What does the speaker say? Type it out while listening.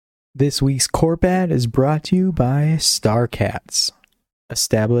This week's Corp ad is brought to you by StarCats.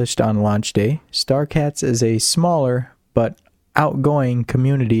 Established on launch day, StarCats is a smaller but outgoing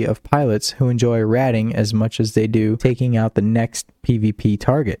community of pilots who enjoy ratting as much as they do taking out the next PvP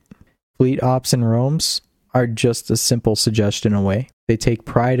target. Fleet ops and roams are just a simple suggestion away. They take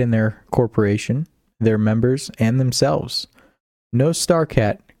pride in their corporation, their members, and themselves. No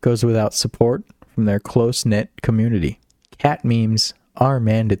StarCat goes without support from their close-knit community. Cat memes are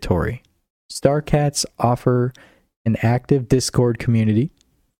mandatory. StarCats offer an active Discord community,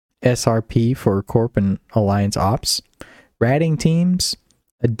 SRP for Corp and Alliance Ops, ratting teams,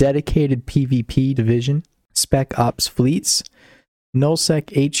 a dedicated PvP division, Spec Ops fleets, Nullsec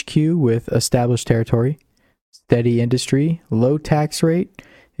HQ with established territory, steady industry, low tax rate,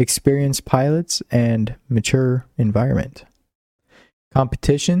 experienced pilots, and mature environment.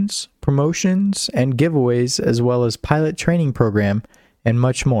 Competitions, promotions, and giveaways, as well as pilot training program, and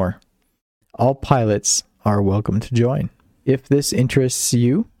much more. All pilots are welcome to join. If this interests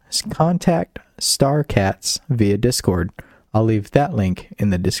you, contact StarCats via Discord. I'll leave that link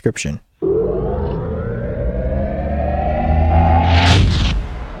in the description.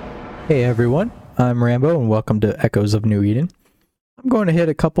 Hey everyone, I'm Rambo and welcome to Echoes of New Eden. I'm going to hit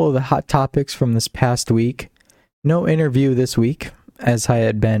a couple of the hot topics from this past week. No interview this week, as I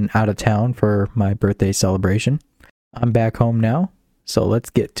had been out of town for my birthday celebration. I'm back home now, so let's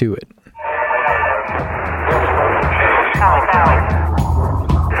get to it.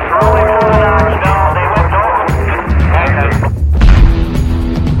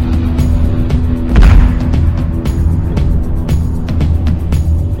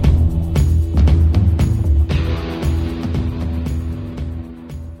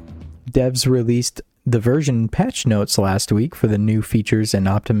 Devs released the version patch notes last week for the new features and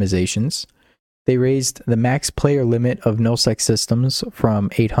optimizations. They raised the max player limit of nullsec systems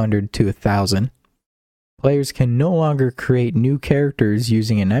from 800 to 1,000. Players can no longer create new characters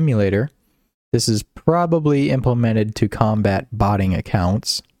using an emulator. This is probably implemented to combat botting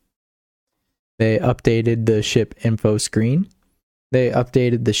accounts. They updated the ship info screen. They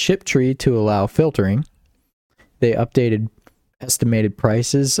updated the ship tree to allow filtering. They updated estimated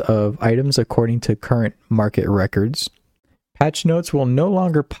prices of items according to current market records. Patch notes will no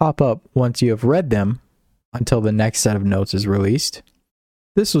longer pop up once you have read them until the next set of notes is released.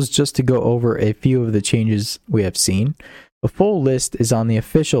 This was just to go over a few of the changes we have seen. A full list is on the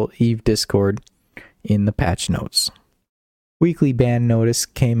official EVE Discord in the patch notes. Weekly ban notice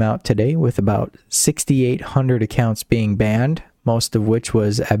came out today with about 6,800 accounts being banned, most of which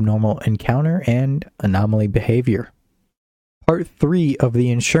was abnormal encounter and anomaly behavior. Part 3 of the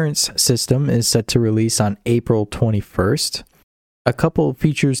insurance system is set to release on April 21st. A couple of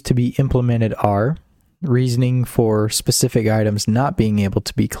features to be implemented are reasoning for specific items not being able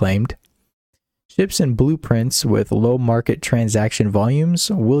to be claimed. Ships and blueprints with low market transaction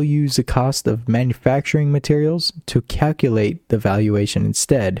volumes will use the cost of manufacturing materials to calculate the valuation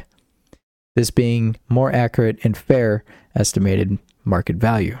instead, this being more accurate and fair estimated market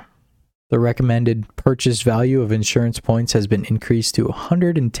value. The recommended purchase value of insurance points has been increased to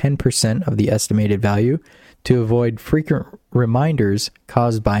 110% of the estimated value to avoid frequent reminders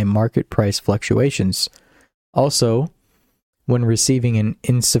caused by market price fluctuations. Also, when receiving an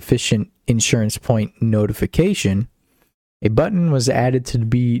insufficient insurance point notification, a button was added to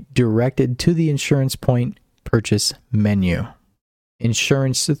be directed to the insurance point purchase menu.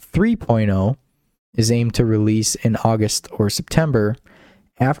 Insurance 3.0 is aimed to release in August or September,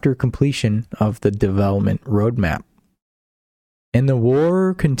 after completion of the development roadmap. And the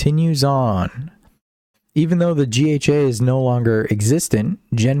war continues on. Even though the GHA is no longer existent,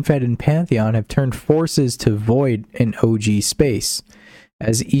 GenFed and Pantheon have turned forces to void an OG space,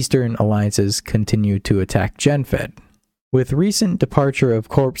 as Eastern alliances continue to attack GenFed. With recent departure of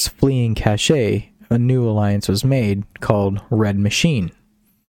Corp's fleeing cache, a new alliance was made, called Red Machine.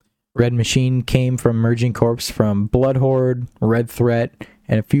 Red Machine came from merging corps from Blood Horde, Red Threat,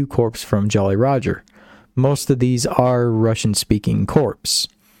 and a few corps from Jolly Roger. Most of these are Russian-speaking corps.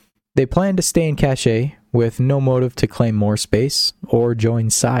 They plan to stay in cache with no motive to claim more space or join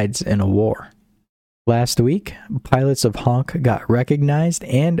sides in a war. Last week, pilots of Honk got recognized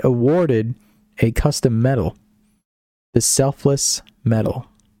and awarded a custom medal, the Selfless Medal.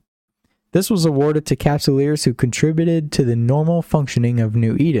 This was awarded to capsuleers who contributed to the normal functioning of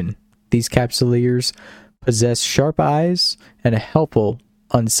New Eden. These capsuleers possess sharp eyes and a helpful,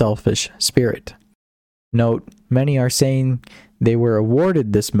 unselfish spirit. Note, many are saying they were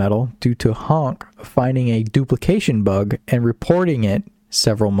awarded this medal due to Honk finding a duplication bug and reporting it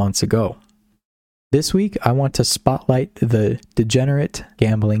several months ago. This week, I want to spotlight the Degenerate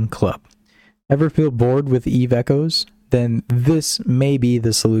Gambling Club. Ever feel bored with Eve Echoes? Then this may be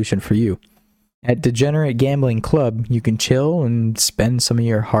the solution for you. At Degenerate Gambling Club, you can chill and spend some of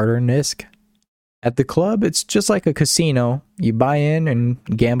your hard-earned ISK. At the club, it's just like a casino. You buy in and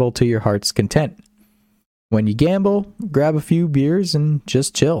gamble to your heart's content. When you gamble, grab a few beers and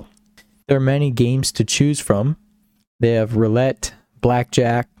just chill. There are many games to choose from. They have roulette,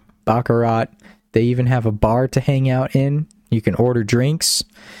 blackjack, baccarat. They even have a bar to hang out in. You can order drinks.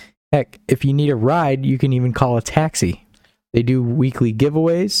 Heck, if you need a ride, you can even call a taxi. They do weekly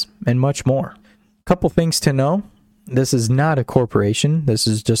giveaways and much more. Couple things to know. This is not a corporation. This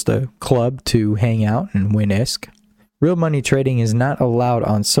is just a club to hang out and win ISK. Real money trading is not allowed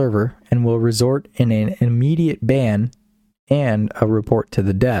on server and will result in an immediate ban and a report to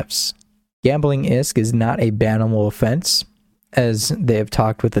the devs. Gambling ISK is not a bannable offense, as they have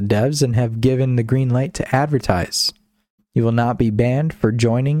talked with the devs and have given the green light to advertise. You will not be banned for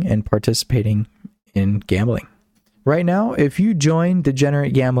joining and participating in gambling. Right now, if you join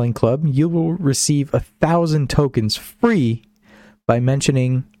Degenerate Gambling Club, you will receive 1,000 tokens free by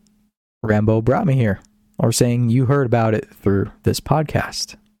mentioning Rambo brought me here, or saying you heard about it through this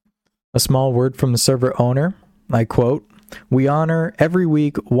podcast. A small word from the server owner, I quote, "We honor every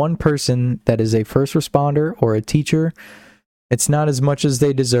week one person that is a first responder or a teacher. It's not as much as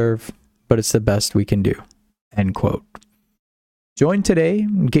they deserve, but it's the best we can do." End quote. Join today,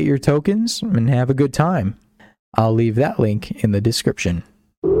 get your tokens, and have a good time. I'll leave that link in the description.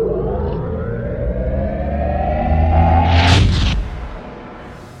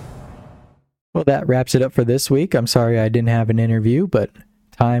 Well, that wraps it up for this week. I'm sorry I didn't have an interview, but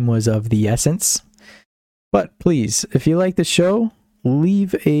time was of the essence. But please, if you like the show,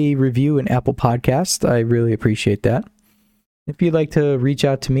 leave a review in Apple Podcasts. I really appreciate that. If you'd like to reach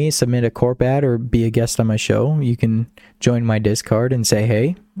out to me, submit a corp ad, or be a guest on my show, you can join my Discord and say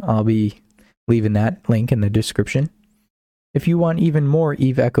hey. I'll be leaving that link in the description. If you want even more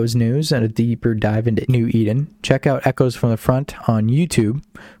Eve Echoes news and a deeper dive into New Eden, check out Echoes from the Front on YouTube,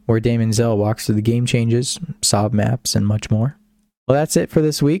 where Damon Zell walks through the game changes, solve maps, and much more. Well, that's it for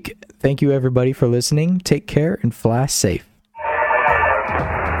this week. Thank you everybody for listening. Take care and fly safe.